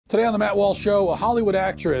Today on the Matt Walsh Show, a Hollywood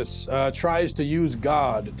actress tries to use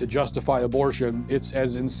God to justify abortion. It's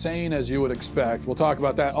as insane as you would expect. We'll talk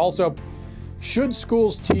about that. Also, should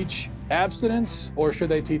schools teach abstinence or should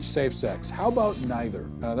they teach safe sex? How about neither?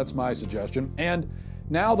 That's my suggestion. And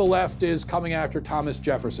now the left is coming after Thomas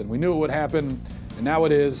Jefferson. We knew it would happen, and now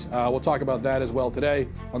it is. We'll talk about that as well today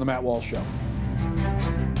on the Matt Walsh Show.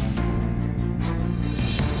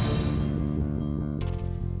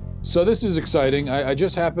 So this is exciting. I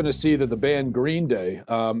just happened to see that the band Green Day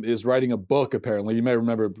is writing a book, apparently. You may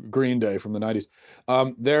remember Green Day from the 90s.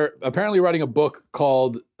 They're apparently writing a book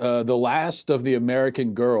called The Last of the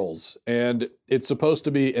American Girls, and it's supposed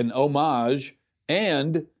to be an homage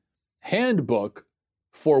and handbook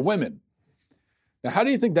for women. Now, how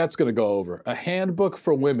do you think that's going to go over? A handbook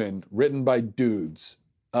for women written by dudes.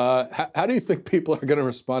 How do you think people are going to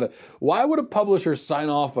respond to? Why would a publisher sign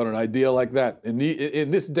off on an idea like that in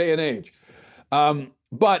this day and age?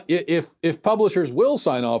 But if publishers will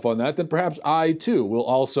sign off on that, then perhaps I too will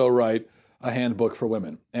also write a handbook for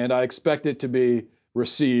women, and I expect it to be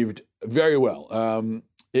received very well. And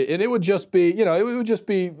it would just be,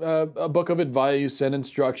 a book of advice and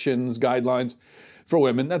instructions, guidelines for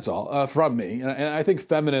women. That's all from me, and I think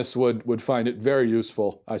feminists would find it very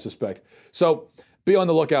useful, I suspect. So be on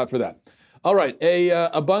the lookout for that. All right,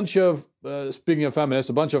 a bunch of, speaking of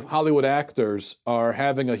feminists, a bunch of Hollywood actors are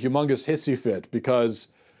having a humongous hissy fit because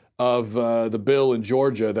of the bill in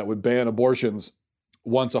Georgia that would ban abortions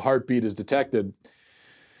once a heartbeat is detected.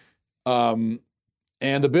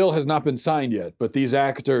 And the bill has not been signed yet, but these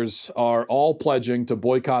actors are all pledging to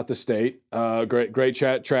boycott the state. Great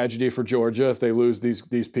tragedy for Georgia if they lose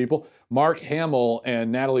these people. Mark Hamill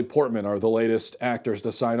and Natalie Portman are the latest actors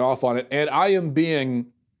to sign off on it. And I am being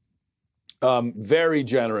very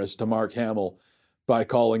generous to Mark Hamill by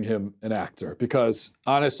calling him an actor because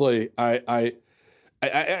honestly, I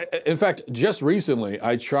in fact, just recently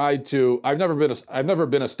I tried to. I've never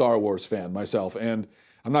been a Star Wars fan myself, and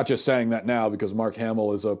I'm not just saying that now because Mark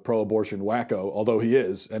Hamill is a pro-abortion wacko, although he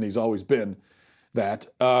is, and he's always been that.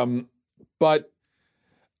 But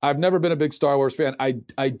I've never been a big Star Wars fan.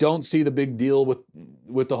 I don't see the big deal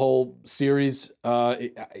with the whole series.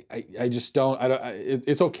 I just don't.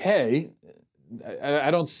 It's okay.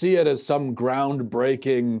 I don't see it as some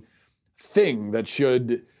groundbreaking thing that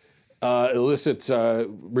should elicit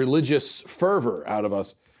religious fervor out of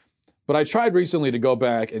us. But I tried recently to go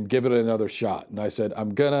back and give it another shot. And I said,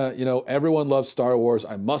 I'm gonna, everyone loves Star Wars.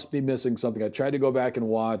 I must be missing something. I tried to go back and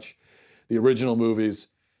watch the original movies.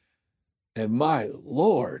 And my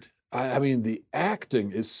Lord, I mean, the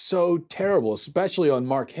acting is so terrible, especially on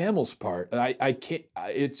Mark Hamill's part. I can't,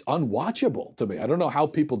 it's unwatchable to me. I don't know how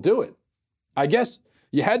people do it. I guess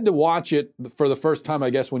you had to watch it for the first time, I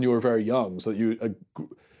guess, when you were very young,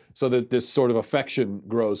 so that this sort of affection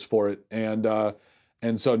grows for it.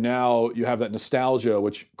 And so now you have that nostalgia,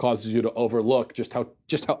 which causes you to overlook just how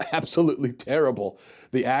absolutely terrible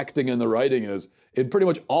the acting and the writing is in pretty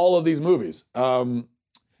much all of these movies.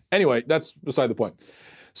 Anyway, that's beside the point.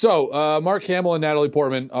 So Mark Hamill and Natalie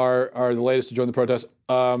Portman are the latest to join the protest.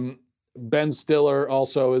 Ben Stiller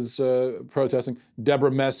also is protesting.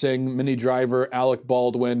 Deborah Messing, Minnie Driver, Alec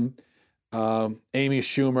Baldwin, Amy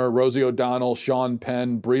Schumer, Rosie O'Donnell, Sean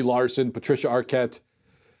Penn, Brie Larson, Patricia Arquette.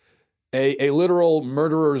 A literal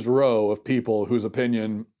murderer's row of people whose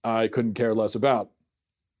opinion I couldn't care less about.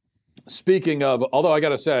 Speaking of, although I got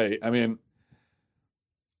to say, I mean,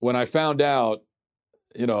 when I found out,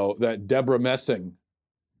 that Deborah Messing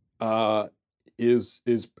is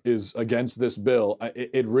against this bill,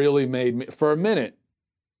 it really made me, for a minute,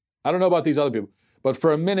 I don't know about these other people, but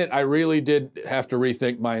for a minute, I really did have to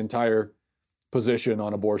rethink my entire position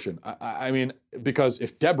on abortion. I mean, because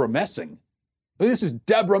if Deborah Messing, this is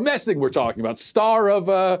Deborah Messing we're talking about, star of,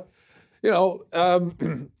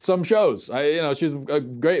 some shows. She's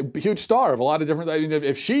a huge star of a lot of different. I mean,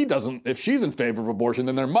 if she's in favor of abortion,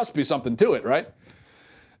 then there must be something to it, right?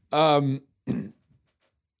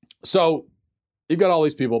 So you've got all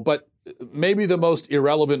these people, but maybe the most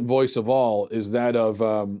irrelevant voice of all is that of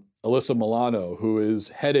Alyssa Milano, who is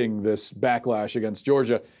heading this backlash against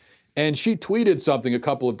Georgia. And she tweeted something a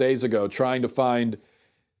couple of days ago trying to find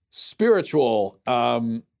spiritual,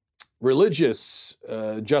 religious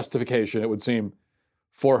justification, it would seem,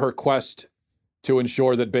 for her quest to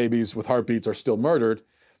ensure that babies with heartbeats are still murdered.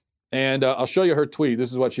 And I'll show you her tweet.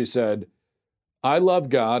 This is what she said. I love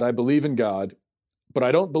God. I believe in God, but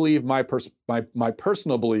I don't believe my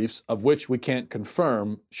personal beliefs, of which we can't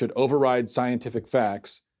confirm, should override scientific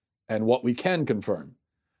facts and what we can confirm.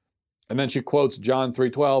 And then she quotes John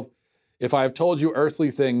 3:12. If I have told you earthly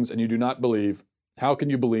things and you do not believe, how can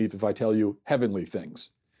you believe if I tell you heavenly things?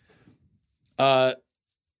 Okay,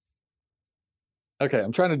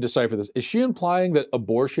 I'm trying to decipher this. Is she implying that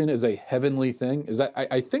abortion is a heavenly thing? Is that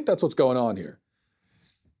I think that's what's going on here.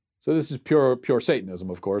 So this is pure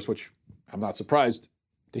Satanism, of course, which I'm not surprised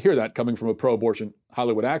to hear that coming from a pro-abortion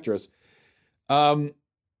Hollywood actress. But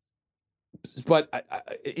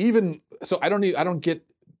even so, I don't get,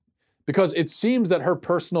 because it seems that her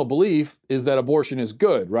personal belief is that abortion is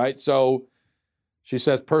good, right? So she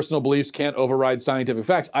says personal beliefs can't override scientific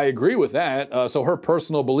facts. I agree with that. So her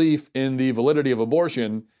personal belief in the validity of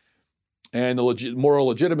abortion and the moral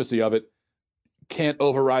legitimacy of it can't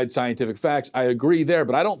override scientific facts. I agree there,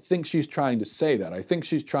 but I don't think she's trying to say that. I think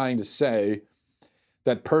she's trying to say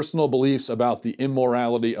that personal beliefs about the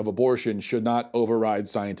immorality of abortion should not override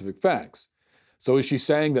scientific facts. So is she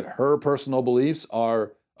saying that her personal beliefs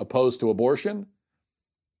are opposed to abortion?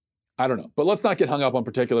 I don't know, but let's not get hung up on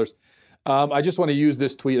particulars. I just want to use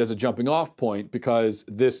this tweet as a jumping off point because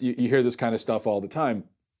you hear this kind of stuff all the time.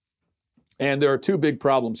 And there are two big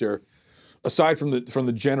problems here, aside from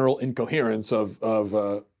the general incoherence of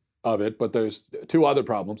it, but there's two other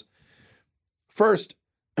problems. First,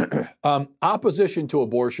 opposition to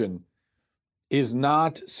abortion is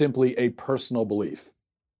not simply a personal belief.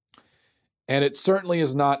 And it certainly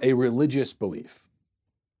is not a religious belief.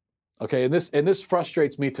 Okay, and this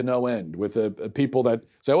frustrates me to no end with the people that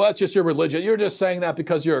say, well, that's just your religion. You're just saying that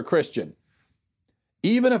because you're a Christian.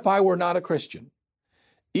 Even if I were not a Christian,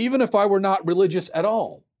 even if I were not religious at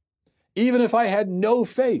all, even if I had no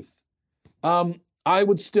faith, I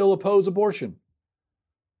would still oppose abortion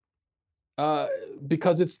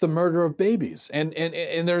because it's the murder of babies. And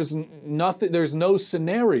there's no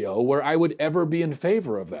scenario where I would ever be in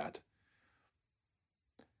favor of that.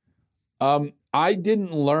 I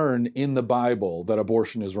didn't learn in the Bible that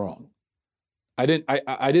abortion is wrong. I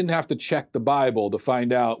didn't have to check the Bible to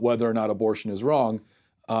find out whether or not abortion is wrong.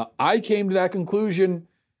 I came to that conclusion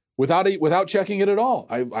without checking it at all.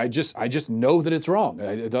 I just know that it's wrong.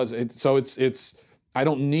 I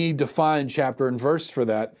don't need to find chapter and verse for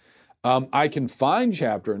that. I can find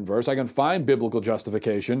chapter and verse. I can find biblical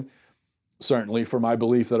justification, certainly, for my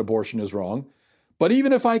belief that abortion is wrong. But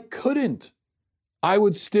even if I couldn't, I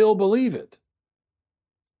would still believe it.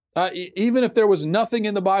 Even if there was nothing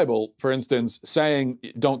in the Bible, for instance, saying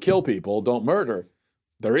don't kill people, don't murder,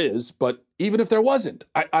 there is, but even if there wasn't,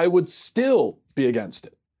 I would still be against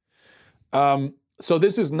it. So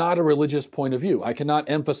this is not a religious point of view. I cannot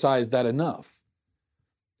emphasize that enough.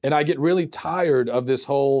 And I get really tired of this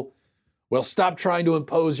whole, well, stop trying to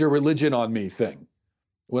impose your religion on me thing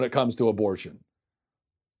when it comes to abortion.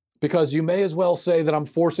 Because you may as well say that I'm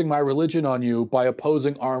forcing my religion on you by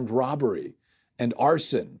opposing armed robbery and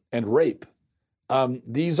arson and rape.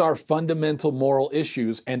 These are fundamental moral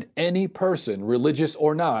issues, and any person, religious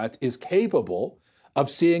or not, is capable of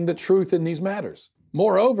seeing the truth in these matters.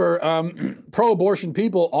 Moreover, pro-abortion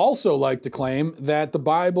people also like to claim that the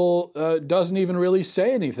Bible doesn't even really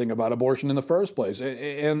say anything about abortion in the first place.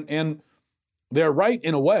 And they're right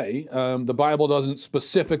in a way. The Bible doesn't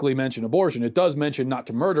specifically mention abortion. It does mention not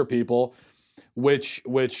to murder people, which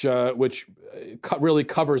really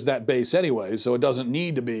covers that base anyway. So it doesn't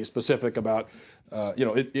need to be specific about,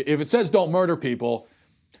 if it says don't murder people,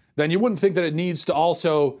 then you wouldn't think that it needs to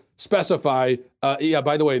also specify,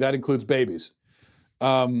 by the way, that includes babies.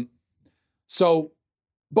 But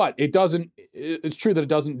it doesn't, it's true that it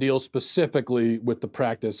doesn't deal specifically with the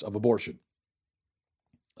practice of abortion.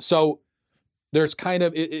 So there's kind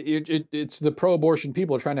of, it's the pro-abortion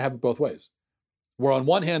people are trying to have it both ways. Where on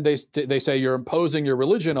one hand, they say you're imposing your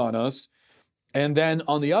religion on us. And then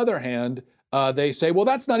on the other hand, they say, well,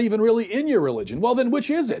 that's not even really in your religion. Well, then which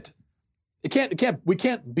is it? We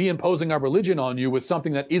can't be imposing our religion on you with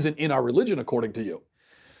something that isn't in our religion, according to you.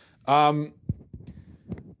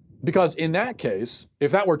 Because in that case,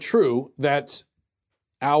 if that were true, that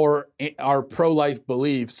our pro-life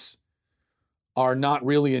beliefs are not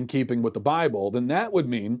really in keeping with the Bible, then that would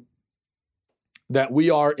mean that we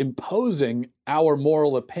are imposing our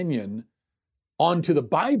moral opinion onto the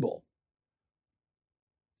Bible.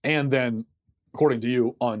 And then, according to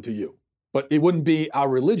you, onto you. But it wouldn't be our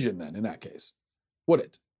religion then in that case, would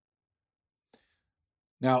it?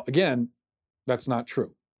 Now, again, that's not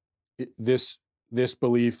true. This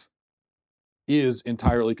belief is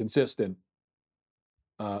entirely consistent,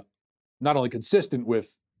 not only consistent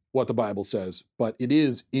with what the Bible says, but it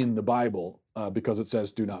is in the Bible because it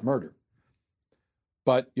says do not murder.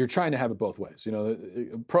 But you're trying to have it both ways.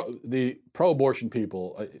 The pro-abortion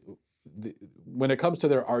people, when it comes to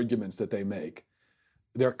their arguments that they make,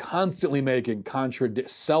 they're constantly making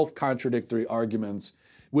self-contradictory arguments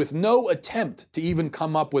with no attempt to even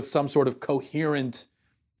come up with some sort of coherent,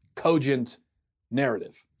 cogent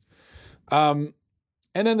narrative. And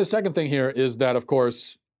then the second thing here is that, of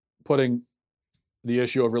course, putting the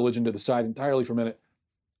issue of religion to the side entirely for a minute,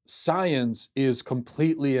 science is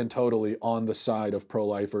completely and totally on the side of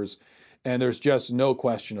pro-lifers, and there's just no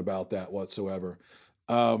question about that whatsoever.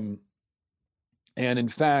 And in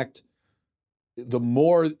fact, the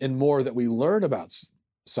more and more that we learn about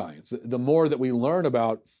science, the more that we learn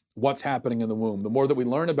about what's happening in the womb, the more that we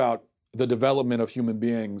learn about the development of human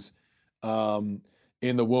beings in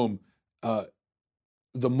the womb,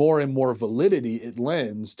 the more and more validity it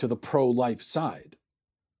lends to the pro-life side.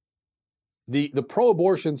 The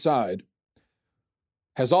pro-abortion side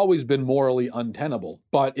has always been morally untenable,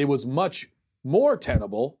 but it was much more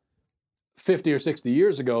tenable 50 or 60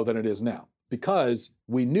 years ago than it is now, because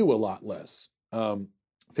we knew a lot less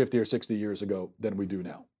 50 or 60 years ago than we do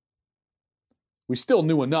now. We still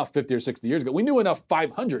knew enough 50 or 60 years ago. We knew enough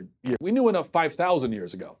 500 years. We knew enough 5,000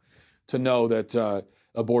 years ago to know that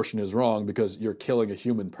abortion is wrong because you're killing a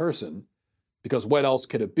human person. Because what else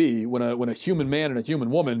could it be? When a human man and a human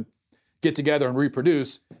woman get together and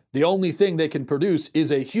reproduce, the only thing they can produce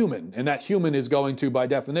is a human, and that human is going to, by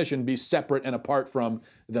definition, be separate and apart from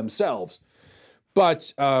themselves.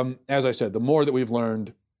 But as I said, the more that we've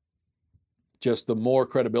learned, just the more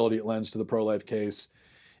credibility it lends to the pro-life case.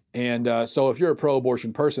 And so if you're a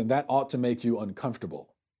pro-abortion person, that ought to make you uncomfortable.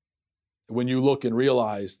 When you look and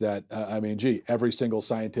realize that, every single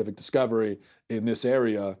scientific discovery in this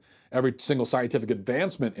area, every single scientific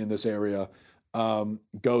advancement in this area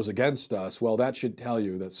goes against us, well, that should tell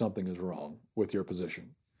you that something is wrong with your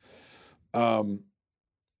position. All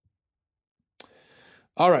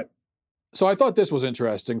right. So I thought this was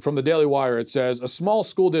interesting. From the Daily Wire, it says, a small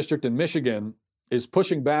school district in Michigan is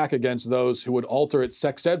pushing back against those who would alter its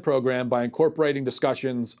sex ed program by incorporating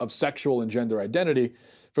discussions of sexual and gender identity.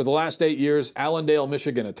 For the last 8 years, Allendale,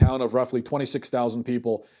 Michigan, a town of roughly 26,000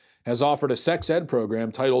 people, has offered a sex ed program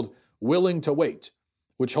titled Willing to Wait,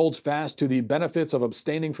 which holds fast to the benefits of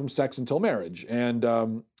abstaining from sex until marriage and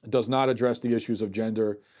does not address the issues of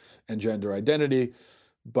gender and gender identity.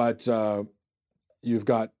 But you've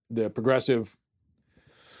got the progressive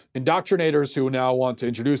indoctrinators who now want to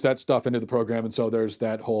introduce that stuff into the program, and so there's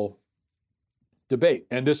that whole debate.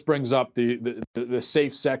 And this brings up the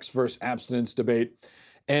safe sex versus abstinence debate.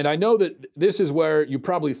 And I know that this is where you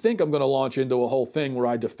probably think I'm going to launch into a whole thing where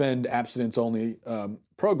I defend abstinence-only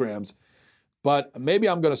programs, but maybe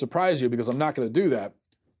I'm going to surprise you because I'm not going to do that.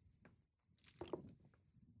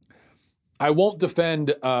 I won't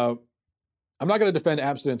defend, I'm not going to defend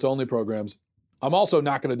abstinence-only programs. I'm also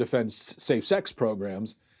not going to defend safe sex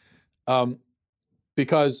programs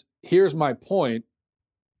because here's my point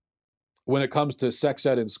when it comes to sex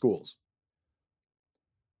ed in schools.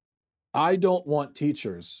 I don't want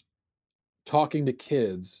teachers talking to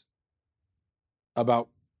kids about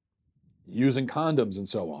using condoms and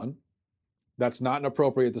so on. That's not an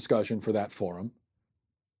appropriate discussion for that forum.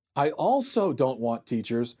 I also don't want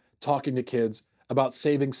teachers talking to kids about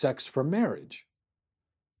saving sex for marriage.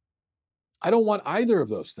 I don't want either of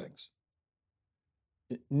those things.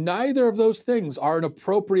 Neither of those things are an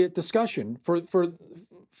appropriate discussion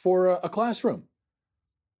for a classroom.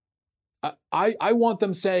 I want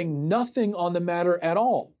them saying nothing on the matter at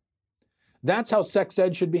all. That's how sex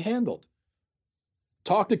ed should be handled.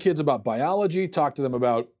 Talk to kids about biology, talk to them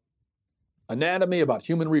about anatomy, about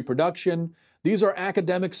human reproduction. These are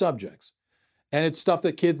academic subjects. And it's stuff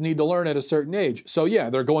that kids need to learn at a certain age. So yeah,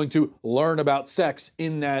 they're going to learn about sex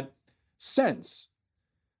in that sense.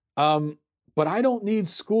 But I don't need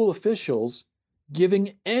school officials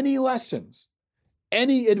giving any lessons,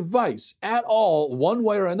 any advice at all, one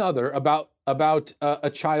way or another, about a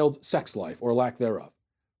child's sex life or lack thereof.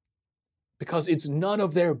 Because it's none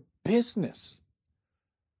of their business.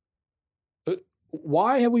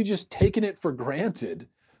 Why have we just taken it for granted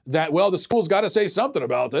that, well, the school's got to say something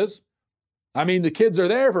about this? I mean, the kids are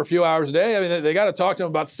there for a few hours a day. I mean, they got to talk to them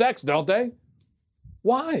about sex, don't they?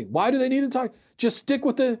 Why? Why do they need to talk? Just stick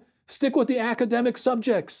with the academic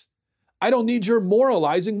subjects. I don't need your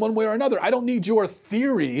moralizing one way or another. I don't need your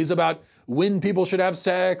theories about when people should have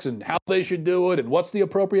sex and how they should do it and what's the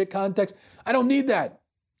appropriate context. I don't need that.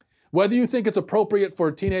 Whether you think it's appropriate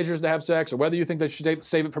for teenagers to have sex or whether you think they should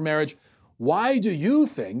save it for marriage, why do you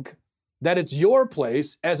think that it's your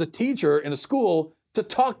place as a teacher in a school to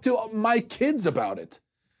talk to my kids about it?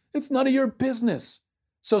 It's none of your business.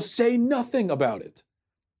 So say nothing about it.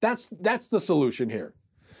 That's the solution here.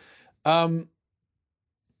 I'm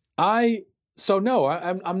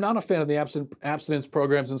not a fan of the abstinence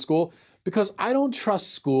programs in school because I don't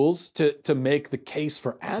trust schools to make the case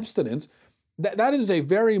for abstinence. That is a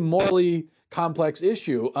very morally complex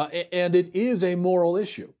issue, and it is a moral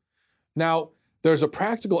issue. Now, there's a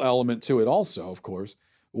practical element to it also, of course,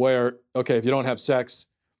 where, okay, if you don't have sex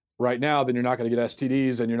right now, then you're not going to get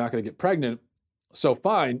STDs and you're not going to get pregnant. So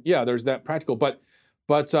fine, yeah, there's that practical, but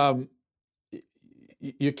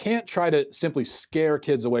you can't try to simply scare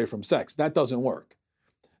kids away from sex. That doesn't work.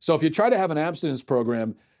 So if you try to have an abstinence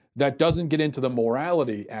program that doesn't get into the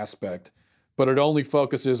morality aspect, but it only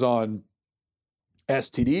focuses on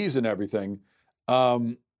STDs and everything,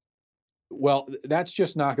 well, that's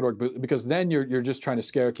just not going to work, because then you're just trying to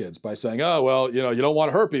scare kids by saying, oh, well, you don't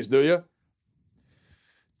want herpes, do you?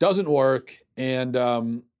 Doesn't work.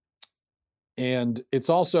 And it's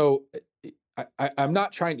also, I'm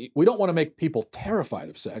not trying, we don't want to make people terrified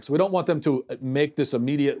of sex. We don't want them to make this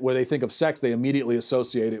immediate, where they think of sex, they immediately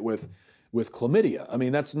associate it with chlamydia. I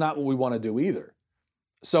mean, that's not what we want to do either.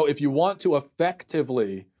 So if you want to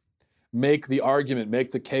effectively make the argument,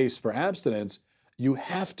 make the case for abstinence, you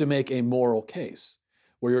have to make a moral case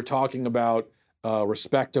where you're talking about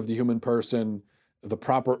respect of the human person, the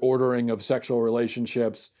proper ordering of sexual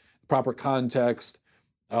relationships, proper context.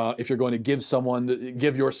 If you're going to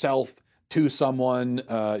give yourself to someone,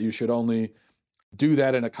 you should only do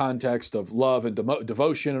that in a context of love and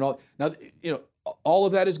devotion and all. Now, all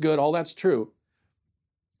of that is good, all that's true,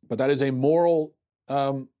 but that is a moral,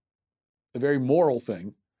 a very moral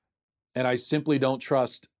thing, and I simply don't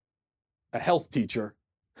trust a health teacher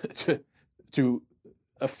to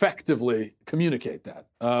effectively communicate that.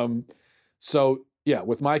 So yeah,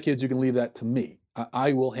 with my kids, you can leave that to me.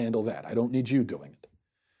 I will handle that. I don't need you doing it.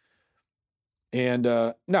 And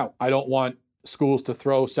now, I don't want schools to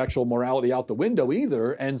throw sexual morality out the window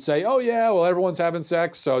either and say, oh yeah, well, everyone's having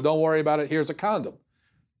sex, so don't worry about it, here's a condom.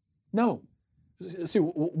 No. See,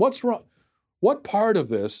 what's wrong? What part of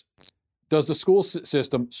this does the school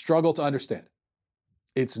system struggle to understand?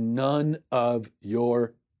 It's none of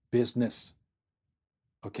your business,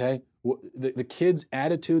 okay? The kids'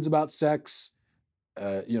 attitudes about sex,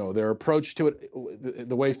 their approach to it,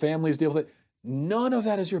 the way families deal with it, none of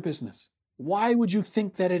that is your business. Why would you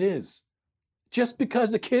think that it is? Just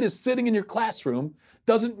because the kid is sitting in your classroom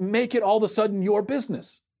doesn't make it all of a sudden your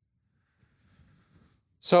business.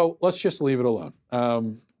 So let's just leave it alone.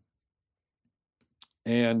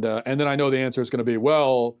 And then I know the answer is going to be,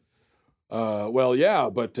 well, yeah,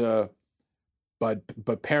 but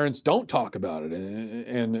parents don't talk about it.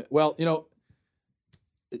 And well,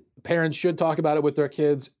 parents should talk about it with their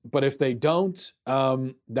kids, but if they don't,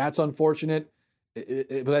 that's unfortunate.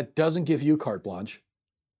 But that doesn't give you carte blanche.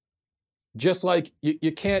 Just like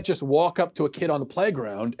you can't just walk up to a kid on the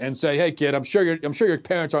playground and say, "Hey, kid, I'm sure your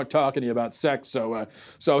parents aren't talking to you about sex,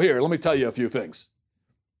 so here, let me tell you a few things."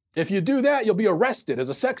 If you do that, you'll be arrested as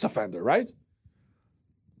a sex offender, right?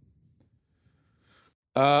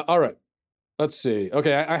 All right, let's see.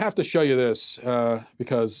 Okay, I have to show you this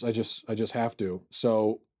because I just have to.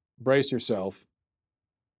 So brace yourself.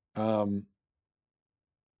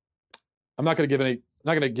 I'm not going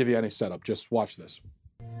to give you any setup. Just watch this.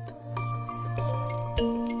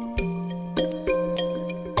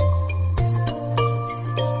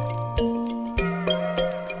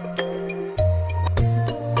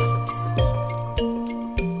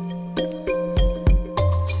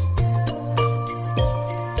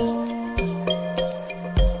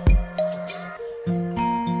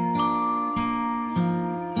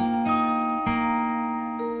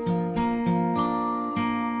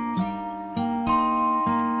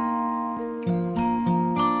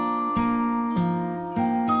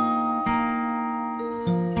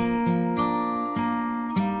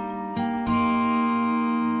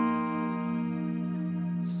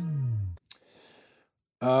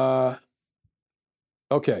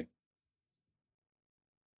 Okay.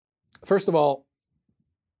 First of all,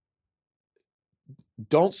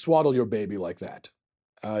 don't swaddle your baby like that.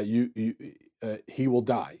 He will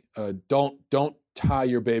die. Don't tie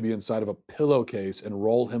your baby inside of a pillowcase and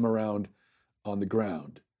roll him around on the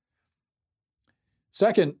ground.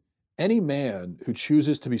 Second, any man who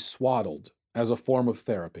chooses to be swaddled as a form of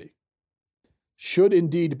therapy should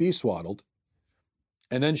indeed be swaddled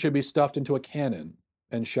and then should be stuffed into a cannon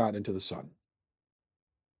and shot into the sun.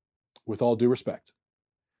 With all due respect.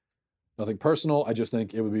 Nothing personal, I just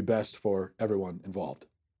think it would be best for everyone involved.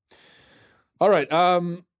 All right,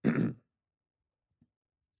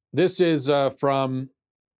 this is from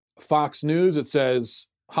Fox News. It says,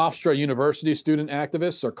 Hofstra University student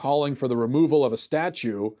activists are calling for the removal of a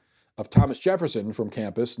statue of Thomas Jefferson from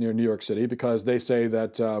campus near New York City because they say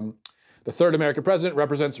that the third American president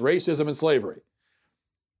represents racism and slavery.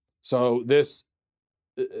 So this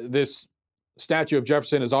statue of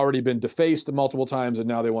Jefferson has already been defaced multiple times, and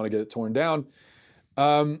now they want to get it torn down.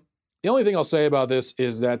 The only thing I'll say about this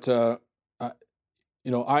is that,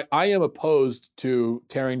 I am opposed to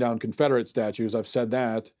tearing down Confederate statues. I've said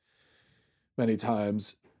that many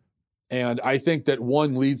times. And I think that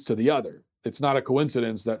one leads to the other. It's not a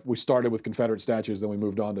coincidence that we started with Confederate statues, then we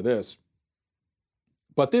moved on to this.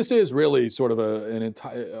 But this is really sort of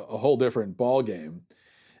a whole different ballgame,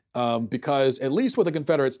 because at least with the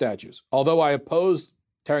Confederate statues, although I oppose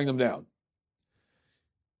tearing them down,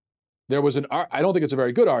 there was I don't think it's a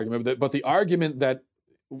very good argument, but the argument that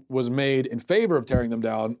was made in favor of tearing them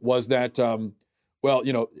down was that,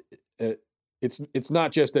 it's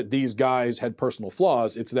not just that these guys had personal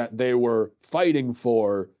flaws, it's that they were fighting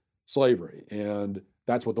for slavery, and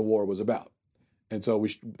that's what the war was about. And so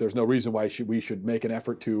there's no reason why we should make an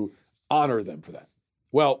effort to honor them for that.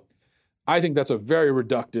 Well, I think that's a very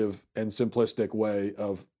reductive and simplistic way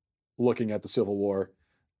of looking at the Civil War.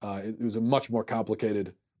 It was a much more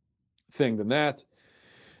complicated thing than that.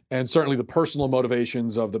 And certainly the personal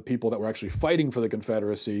motivations of the people that were actually fighting for the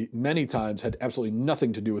Confederacy many times had absolutely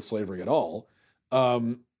nothing to do with slavery at all.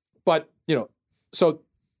 So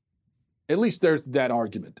at least there's that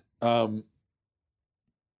argument.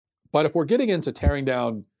 But if we're getting into tearing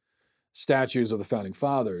down statues of the Founding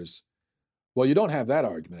Fathers, well, you don't have that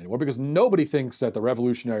argument anymore, because nobody thinks that the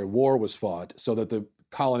Revolutionary War was fought so that the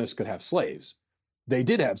colonists could have slaves. They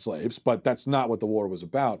did have slaves, but that's not what the war was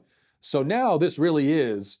about. So now this really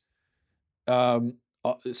is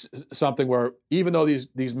something where, even though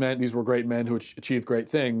these were great men who achieved great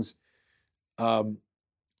things,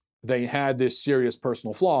 they had this serious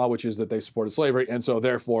personal flaw, which is that they supported slavery, and so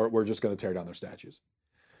therefore we're just going to tear down their statues.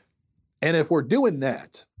 And if we're doing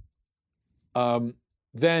that,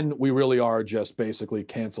 then we really are just basically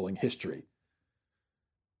canceling history.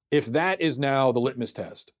 If that is now the litmus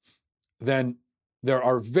test, then there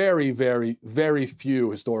are very, very, very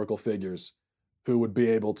few historical figures who would be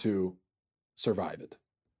able to survive it.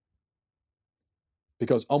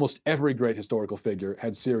 Because almost every great historical figure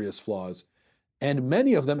had serious flaws, and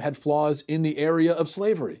many of them had flaws in the area of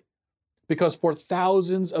slavery. Because for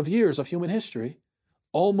thousands of years of human history,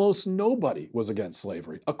 almost nobody was against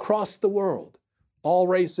slavery across the world. All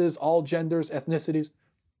races, all genders, ethnicities.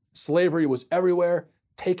 Slavery was everywhere,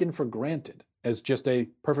 taken for granted as just a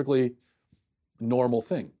perfectly normal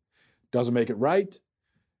thing. Doesn't make it right.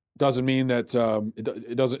 Doesn't mean that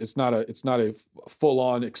it's not a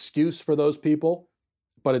full-on excuse for those people,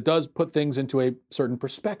 but it does put things into a certain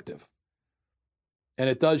perspective. And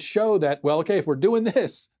it does show that, well, okay, if we're doing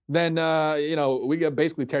this, then we got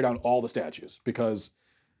basically tear down all the statues, because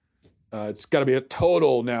it's got to be a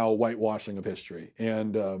total now whitewashing of history.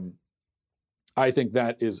 And I think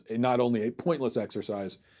that is not only a pointless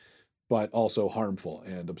exercise, but also harmful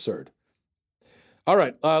and absurd. All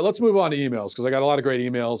right, let's move on to emails, because I got a lot of great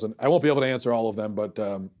emails, and I won't be able to answer all of them, but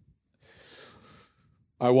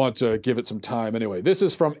I want to give it some time anyway. This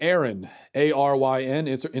is from Aaron, A-R-Y-N,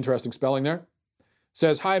 interesting spelling there.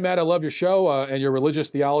 Says, hi, Matt, I love your show, and your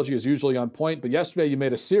religious theology is usually on point, but yesterday you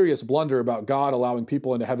made a serious blunder about God allowing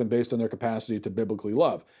people into heaven based on their capacity to biblically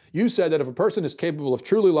love. You said that if a person is capable of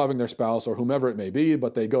truly loving their spouse or whomever it may be,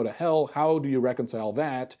 but they go to hell, how do you reconcile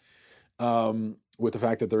that with the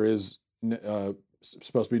fact that there is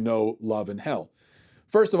supposed to be no love in hell?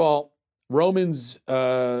 First of all, Romans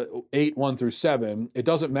 8, 1 through 7, it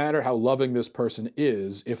doesn't matter how loving this person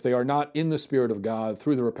is, if they are not in the Spirit of God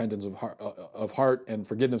through the repentance of heart and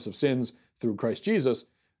forgiveness of sins through Christ Jesus,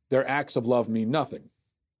 their acts of love mean nothing.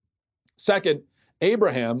 Second,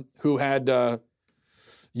 Abraham, who had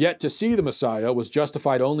yet to see the Messiah, was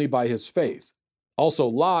justified only by his faith. Also,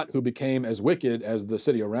 Lot, who became as wicked as the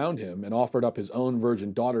city around him and offered up his own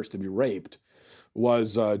virgin daughters to be raped,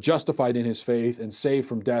 was justified in his faith and saved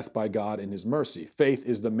from death by God in his mercy. Faith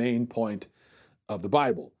is the main point of the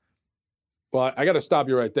Bible. Well, I got to stop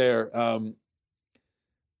you right there. I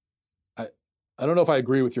don't know if I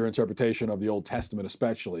agree with your interpretation of the Old Testament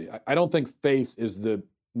especially. I don't think faith is the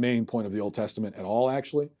main point of the Old Testament at all,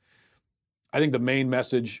 actually. I think the main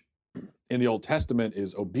message in the Old Testament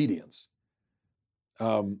is obedience.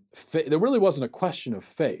 There really wasn't a question of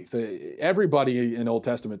faith. Everybody in Old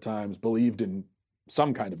Testament times believed in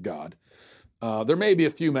some kind of God. There may be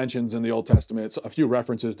a few mentions in the Old Testament, a few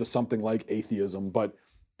references to something like atheism, but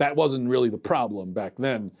that wasn't really the problem back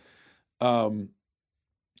then.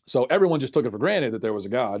 So everyone just took it for granted that there was a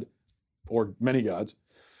God, or many gods.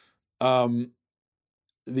 The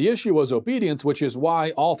issue was obedience, which is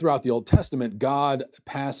why all throughout the Old Testament, God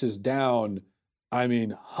passes down,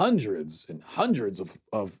 hundreds and hundreds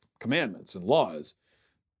of commandments and laws.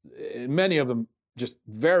 Many of them just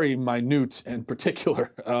very minute and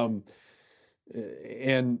particular.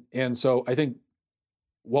 And so I think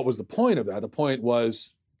what was the point of that? The point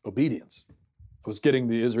was obedience. It was getting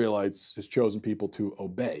the Israelites, his chosen people, to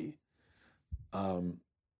obey. And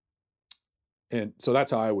so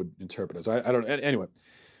that's how I would interpret it. So I don't, anyway,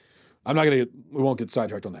 we won't get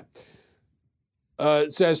sidetracked on that.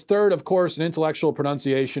 It says, third, of course, an intellectual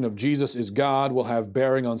pronunciation of Jesus is God will have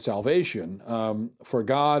bearing on salvation. For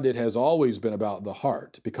God, it has always been about the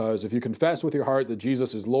heart, because if you confess with your heart that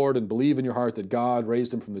Jesus is Lord and believe in your heart that God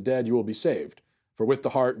raised him from the dead, you will be saved. For with the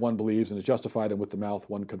heart one believes and is justified, and with the mouth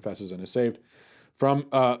one confesses and is saved.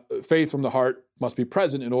 Faith from the heart must be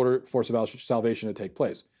present in order for salvation to take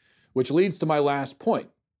place. Which leads to my last point.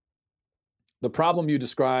 The problem you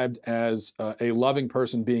described as a loving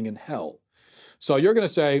person being in hell. So you're going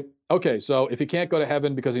to say, okay, so if he can't go to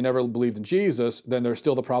heaven because he never believed in Jesus, then there's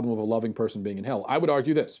still the problem of a loving person being in hell. I would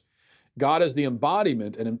argue this. God is the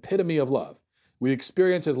embodiment and epitome of love. We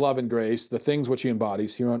experience his love and grace, the things which he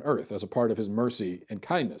embodies here on earth as a part of his mercy and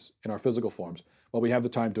kindness in our physical forms, while we have the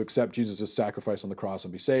time to accept Jesus' sacrifice on the cross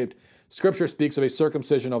and be saved. Scripture speaks of a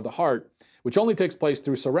circumcision of the heart, which only takes place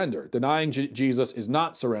through surrender. Denying Jesus is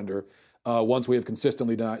not surrender. Once we have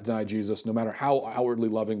consistently denied Jesus, no matter how outwardly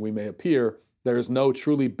loving we may appear, there is no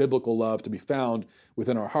truly biblical love to be found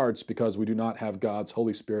within our hearts because we do not have God's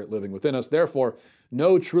Holy Spirit living within us. Therefore,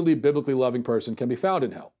 no truly biblically loving person can be found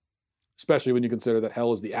in hell, especially when you consider that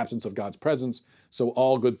hell is the absence of God's presence, so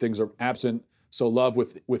all good things are absent, so love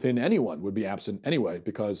within anyone would be absent anyway,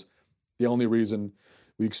 because the only reason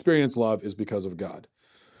we experience love is because of God.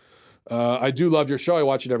 I do love your show. I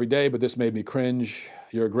watch it every day, but this made me cringe.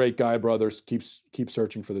 You're a great guy, brothers. Keep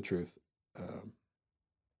searching for the truth.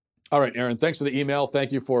 All right, Aaron, thanks for the email.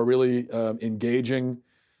 Thank you for really engaging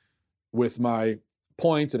with my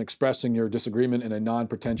points and expressing your disagreement in a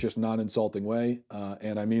non-pretentious, non-insulting way.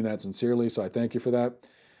 And I mean that sincerely, so I thank you for that.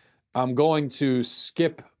 I'm going to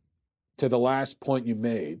skip to the last point you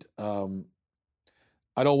made.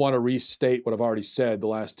 I don't want to restate what I've already said the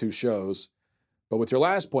last two shows, but with your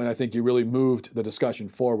last point, I think you really moved the discussion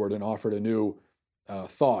forward and offered a new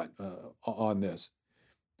thought on this.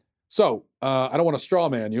 So I don't want to straw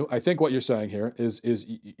man you. I think what you're saying here is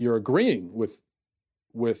you're agreeing with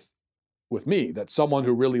me that someone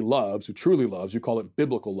who really loves, who truly loves, you call it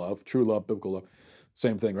biblical love, true love, biblical love,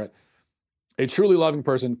 same thing, right? A truly loving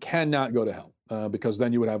person cannot go to hell because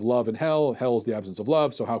then you would have love in hell. Hell is the absence of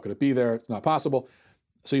love, so how could it be there? It's not possible.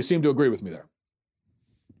 So you seem to agree with me there.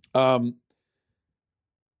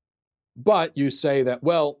 But you say that,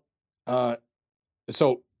 well,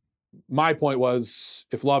 so my point was,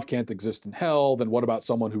 if love can't exist in hell, then what about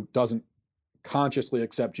someone who doesn't consciously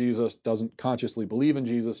accept Jesus, doesn't consciously believe in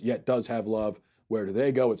Jesus, yet does have love? Where do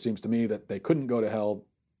they go? It seems to me that they couldn't go to hell.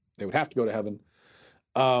 They would have to go to heaven.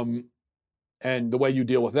 And the way you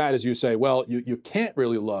deal with that is you say, well, you can't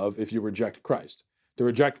really love if you reject Christ. To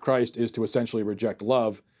reject Christ is to essentially reject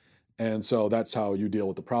love. And so that's how you deal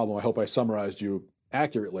with the problem. I hope I summarized you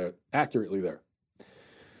accurately there.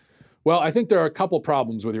 Well, I think there are a couple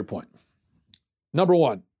problems with your point. Number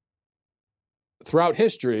one, throughout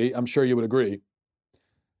history, I'm sure you would agree,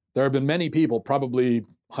 there have been many people, probably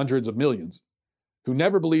hundreds of millions, who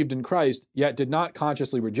never believed in Christ, yet did not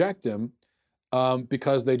consciously reject him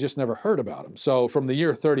because they just never heard about him. So from the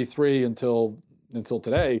year 33 until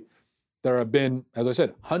today, there have been, as I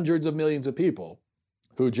said, hundreds of millions of people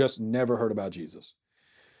who just never heard about Jesus.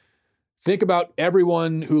 Think about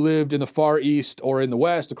everyone who lived in the Far East or in the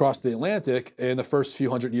West across the Atlantic in the first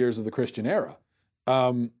few hundred years of the Christian era.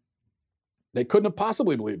 They couldn't have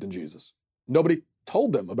possibly believed in Jesus. Nobody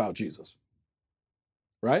told them about Jesus,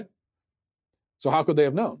 right? So how could they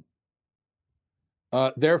have known?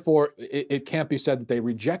 Therefore, it can't be said that they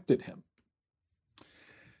rejected him.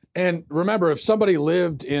 And remember, if somebody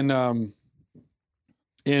lived in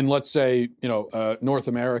let's say, North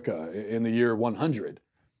America in the year 100,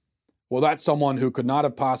 well, that's someone who could not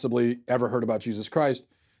have possibly ever heard about Jesus Christ.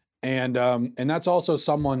 And that's also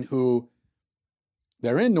someone who,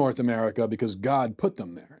 they're in North America because God put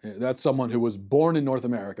them there. That's someone who was born in North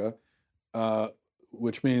America,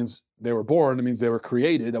 which means they were born. It means they were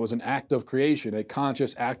created. That was an act of creation, a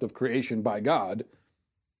conscious act of creation by God.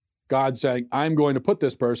 God saying, I'm going to put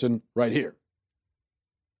this person right here,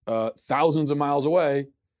 thousands of miles away,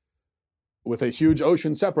 with a huge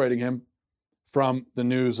ocean separating him from the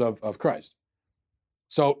news of Christ.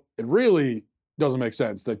 So it really doesn't make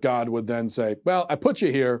sense that God would then say, well, I put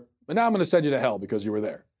you here, but now I'm going to send you to hell because you were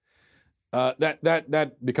there.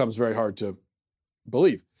 That becomes very hard to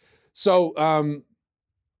believe. So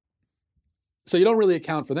you don't really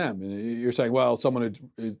account for them. You're saying, well, someone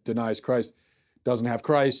who denies Christ. doesn't have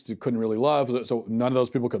Christ, who couldn't really love. So none of those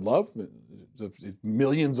people could love.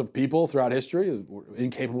 Millions of people throughout history were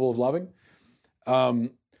incapable of loving.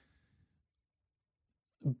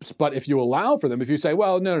 But if you allow for them, if you say,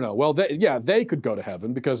 well, no, well, they could go to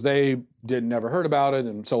heaven because they never heard about it,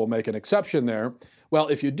 and so we'll make an exception there. Well,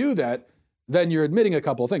 if you do that, then you're admitting a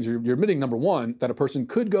couple of things. You're admitting, number one, that a person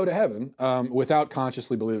could go to heaven without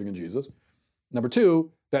consciously believing in Jesus. Number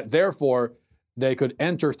two, that therefore they could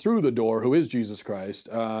enter through the door, who is Jesus Christ,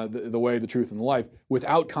 the way, the truth, and the life,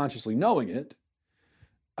 without consciously knowing it.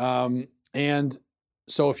 And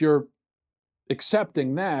so if you're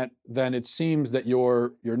accepting that, then it seems that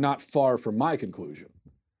you're not far from my conclusion.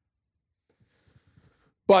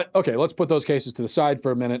 But okay, let's put those cases to the side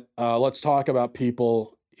for a minute. Let's talk about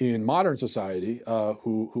people in modern society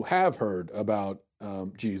who have heard about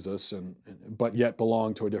Jesus but yet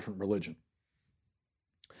belong to a different religion.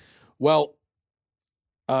 Well,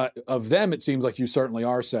 of them, it seems like you certainly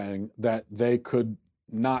are saying that they could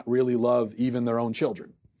not really love even their own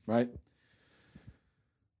children, right?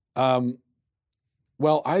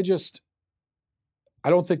 Well, I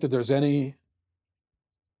don't think that there's any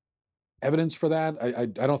evidence for that. I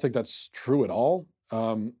don't think that's true at all.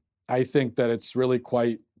 I think that it's really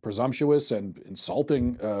quite presumptuous and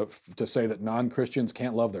insulting to say that non-Christians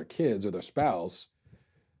can't love their kids or their spouse.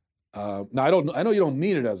 Now, I know you don't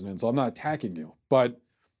mean it as an insult. I'm not attacking you, but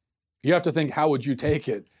you have to think, how would you take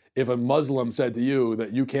it if a Muslim said to you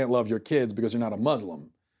that you can't love your kids because you're not a Muslim?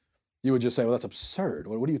 You would just say, well, that's absurd.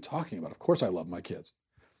 What are you talking about? Of course I love my kids.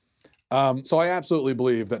 So I absolutely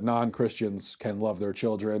believe that non-Christians can love their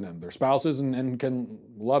children and their spouses and can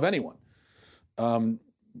love anyone,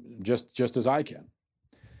 just as I can.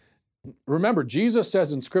 Remember, Jesus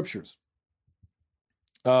says in scriptures,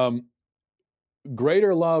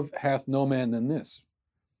 greater love hath no man than this,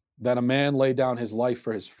 that a man lay down his life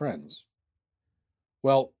for his friends.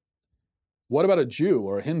 Well, what about a Jew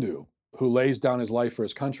or a Hindu who lays down his life for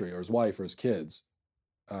his country or his wife or his kids,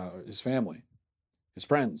 his family, his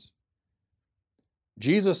friends?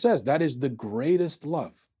 Jesus says that is the greatest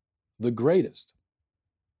love, the greatest.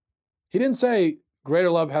 He didn't say, greater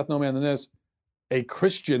love hath no man than this, a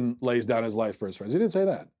Christian lays down his life for his friends. He didn't say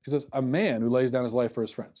that. He says, a man who lays down his life for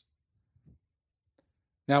his friends.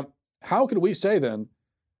 Now, how could we say then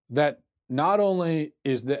that not only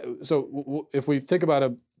is that, so if we think about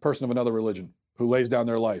a person of another religion who lays down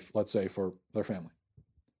their life, let's say, for their family,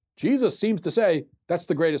 Jesus seems to say that's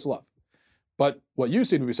the greatest love. But what you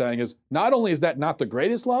seem to be saying is, not only is that not the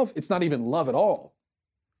greatest love, it's not even love at all.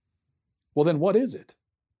 Well, then what is it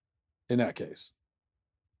in that case?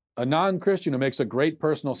 A non-Christian who makes a great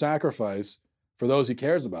personal sacrifice for those he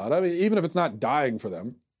cares about, I mean, even if it's not dying for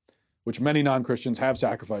them, which many non-Christians have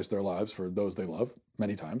sacrificed their lives for those they love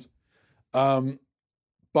many times,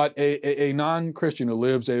 but a non-Christian who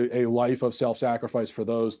lives a life of self-sacrifice for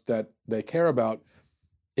those that they care about,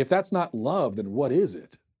 if that's not love, then what is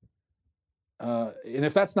it? And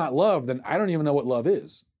if that's not love, then I don't even know what love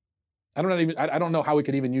is. I don't know how we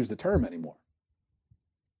could even use the term anymore.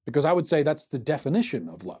 Because I would say that's the definition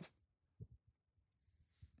of love.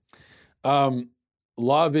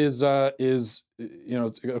 Love is Aquinas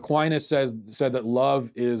said that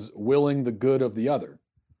love is willing the good of the other.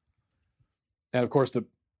 And of course,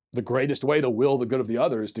 the greatest way to will the good of the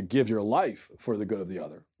other is to give your life for the good of the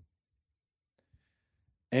other.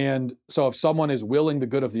 And so if someone is willing the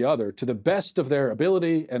good of the other to the best of their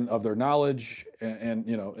ability and of their knowledge and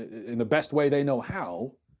in the best way they know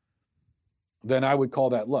how, then I would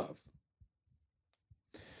call that love.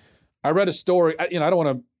 I read a story,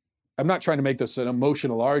 I'm not trying to make this an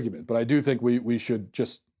emotional argument, but I do think we should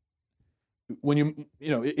just,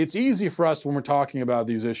 it's easy for us when we're talking about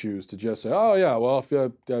these issues to just say, oh yeah, well, if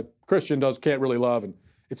a Christian can't really love, and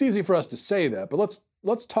it's easy for us to say that, but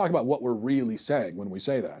let's talk about what we're really saying when we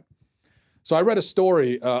say that. So I read a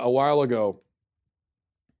story a while ago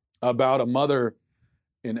about a mother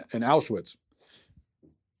in Auschwitz,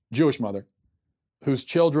 Jewish mother, whose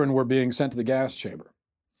children were being sent to the gas chamber.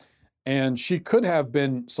 And she could have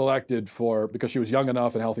been selected because she was young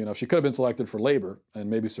enough and healthy enough, she could have been selected for labor and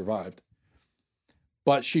maybe survived.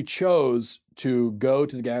 But she chose to go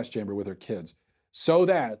to the gas chamber with her kids so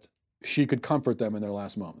that she could comfort them in their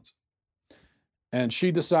last moments. And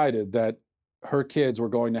she decided that her kids were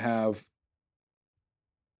going to have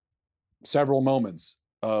several moments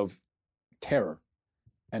of terror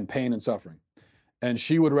and pain and suffering. And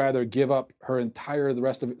she would rather give up the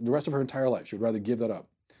rest of her entire life. She would rather give that up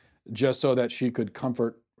just so that she could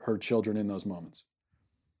comfort her children in those moments.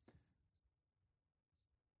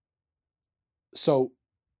 So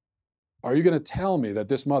are you going to tell me that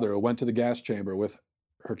this mother who went to the gas chamber with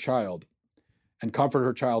her child and comforted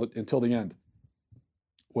her child until the end,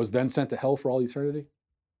 was then sent to hell for all eternity?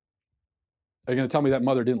 Are you going to tell me that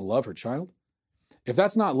mother didn't love her child? If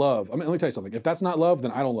that's not love, let me tell you something. If that's not love,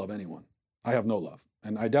 then I don't love anyone. I have no love.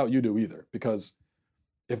 And I doubt you do either, because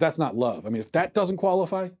if that's not love, if that doesn't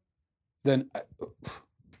qualify, then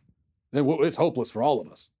it's hopeless for all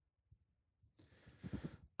of us.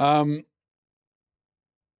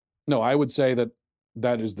 No, I would say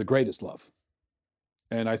that is the greatest love.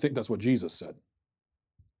 And I think that's what Jesus said.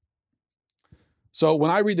 So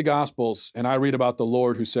when I read the Gospels and I read about the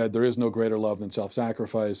Lord who said there is no greater love than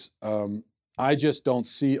self-sacrifice, I just don't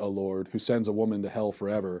see a Lord who sends a woman to hell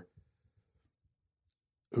forever,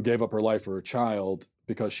 who gave up her life for her child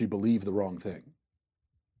because she believed the wrong thing.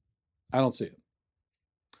 I don't see it.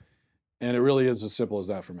 And it really is as simple as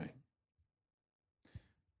that for me.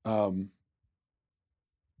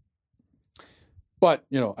 But,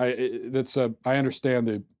 I understand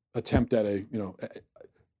the attempt at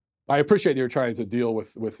I appreciate that you're trying to deal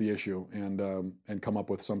with the issue and come up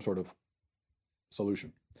with some sort of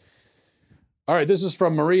solution. All right, this is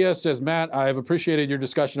from Maria, says, Matt, I have appreciated your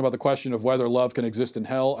discussion about the question of whether love can exist in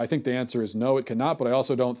hell. I think the answer is no, it cannot, but I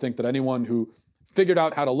also don't think that anyone who figured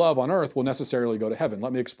out how to love on earth will necessarily go to heaven.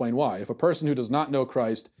 Let me explain why. If a person who does not know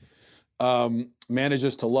Christ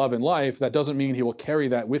manages to love in life, that doesn't mean he will carry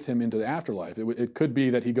that with him into the afterlife. It could be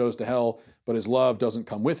that he goes to hell, but his love doesn't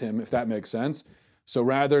come with him, if that makes sense. So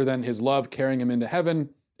rather than his love carrying him into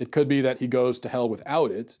heaven, it could be that he goes to hell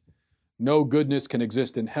without it. No goodness can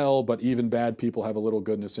exist in hell, but even bad people have a little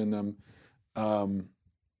goodness in them.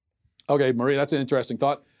 Okay, Maria, that's an interesting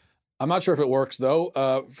thought. I'm not sure if it works,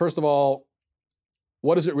 though. First of all,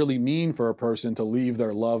 what does it really mean for a person to leave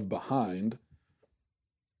their love behind?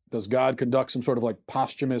 Does God conduct some sort of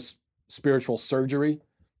posthumous spiritual surgery,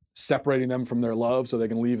 separating them from their love so they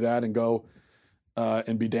can leave that and go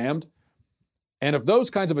and be damned? And if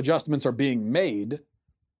those kinds of adjustments are being made,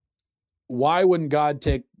 why wouldn't God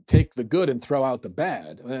take the good and throw out the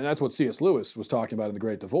bad? And that's what C.S. Lewis was talking about in The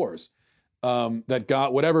Great Divorce. That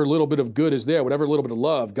God, whatever little bit of good is there, whatever little bit of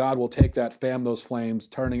love, God will take that, fan those flames,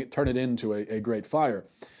 turn it into a great fire.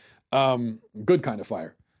 Good kind of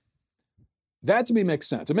fire. That to me makes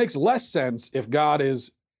sense. It makes less sense if God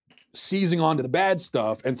is seizing onto the bad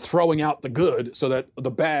stuff and throwing out the good so that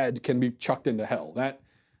the bad can be chucked into hell.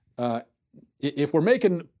 If we're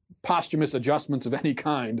making posthumous adjustments of any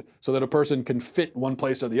kind so that a person can fit one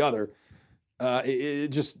place or the other,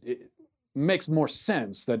 it makes more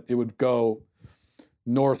sense that it would go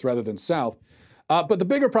north rather than south. But the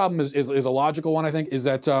bigger problem is a logical one, I think, is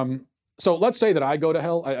that, so let's say that I go to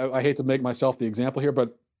hell. I hate to make myself the example here,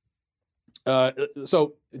 but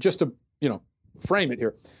so just to, frame it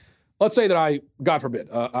here, let's say that God forbid,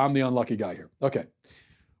 I'm the unlucky guy here. Okay.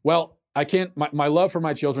 Well, I can't, my love for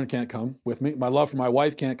my children can't come with me. My love for my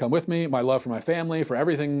wife can't come with me. My love for my family, for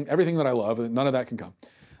everything that I love, none of that can come.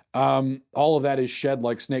 All of that is shed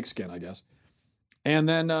like snakeskin, I guess. And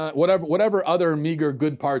then whatever other meager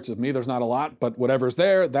good parts of me, there's not a lot, but whatever's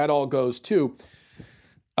there, that all goes too.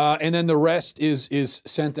 And then the rest is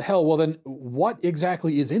sent to hell. Well, then what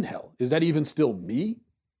exactly is in hell? Is that even still me?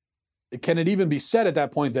 Can it even be said at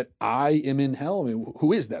that point that I am in hell?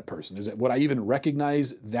 Who is that person? Would I even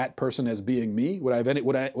recognize that person as being me? Would I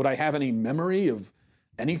have any memory of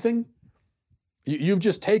anything? You've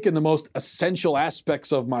just taken the most essential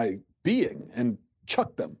aspects of my being and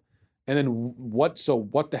chucked them. And then what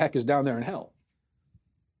the heck is down there in hell?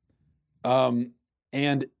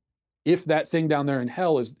 And if that thing down there in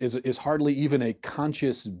hell is hardly even a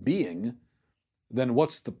conscious being, then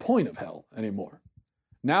what's the point of hell anymore?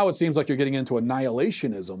 Now it seems like you're getting into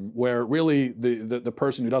annihilationism, where really the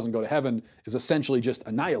person who doesn't go to heaven is essentially just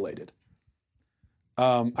annihilated.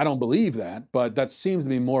 I don't believe that, but that seems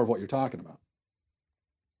to be more of what you're talking about.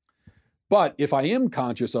 But if I am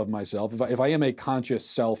conscious of myself, if I am a conscious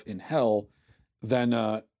self in hell, then,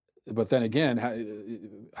 but then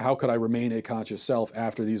again, how could I remain a conscious self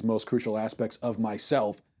after these most crucial aspects of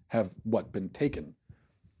myself have been taken?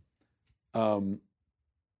 There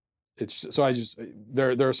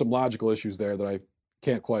are some logical issues there that I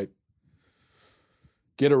can't quite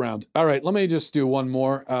get around. All right, let me just do one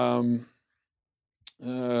more.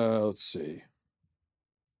 Let's see.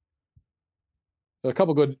 A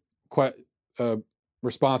couple good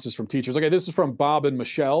responses from teachers. Okay, this is from Bob and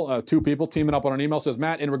Michelle, two people teaming up on an email. Says,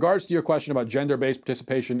 Matt, in regards to your question about gender-based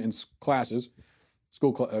participation in classes,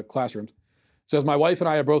 classrooms, says, my wife and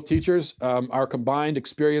I are both teachers. Our combined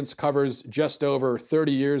experience covers just over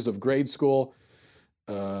 30 years of grade school,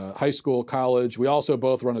 high school, college. We also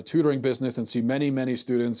both run a tutoring business and see many, many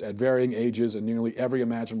students at varying ages and nearly every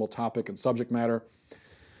imaginable topic and subject matter.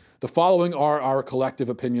 The following are our collective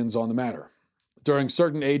opinions on the matter. During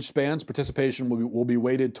certain age spans, participation will be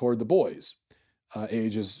weighted toward the boys,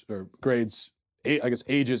 ages 8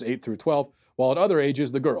 through 12, while at other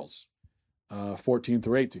ages, the girls, 14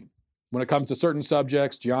 through 18. When it comes to certain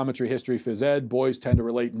subjects, geometry, history, phys ed, boys tend to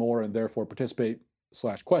relate more and therefore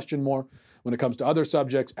participate/question more. When it comes to other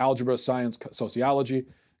subjects, algebra, science, sociology,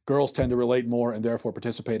 girls tend to relate more and therefore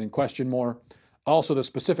participate and question more. Also, the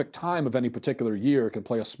specific time of any particular year can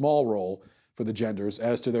play a small role for the genders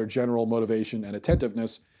as to their general motivation and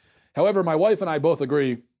attentiveness. However, my wife and I both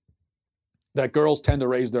agree that girls tend to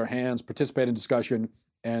raise their hands, participate in discussion,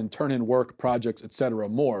 and turn in work, projects, etc.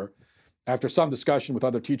 more. After some discussion with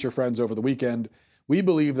other teacher friends over the weekend, we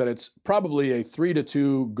believe that it's probably a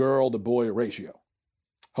 3-to-2 girl-to-boy ratio.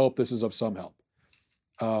 Hope this is of some help.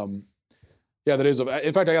 Yeah, that is.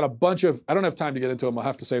 In fact, I got a bunch of, I don't have time to get into them. I'll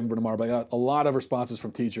have to save them for tomorrow, but I got a lot of responses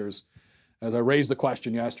from teachers as I raised the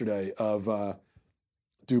question yesterday of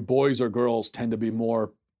do boys or girls tend to be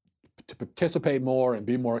more, to participate more and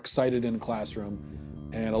be more excited in the classroom,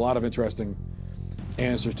 and a lot of interesting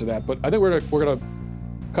answers to that. But I think we're gonna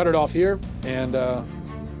cut it off here and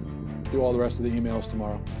do all the rest of the emails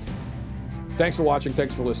tomorrow. Thanks for watching.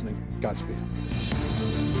 Thanks for listening. Godspeed.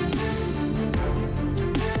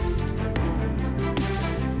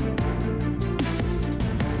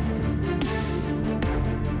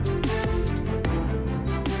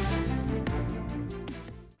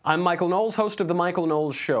 I'm Michael Knowles, host of The Michael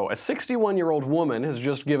Knowles Show. A 61-year-old woman has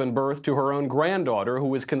just given birth to her own granddaughter, who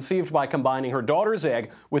was conceived by combining her daughter's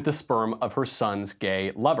egg with the sperm of her son's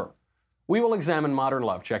gay lover. We will examine modern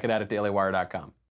love. Check it out at dailywire.com.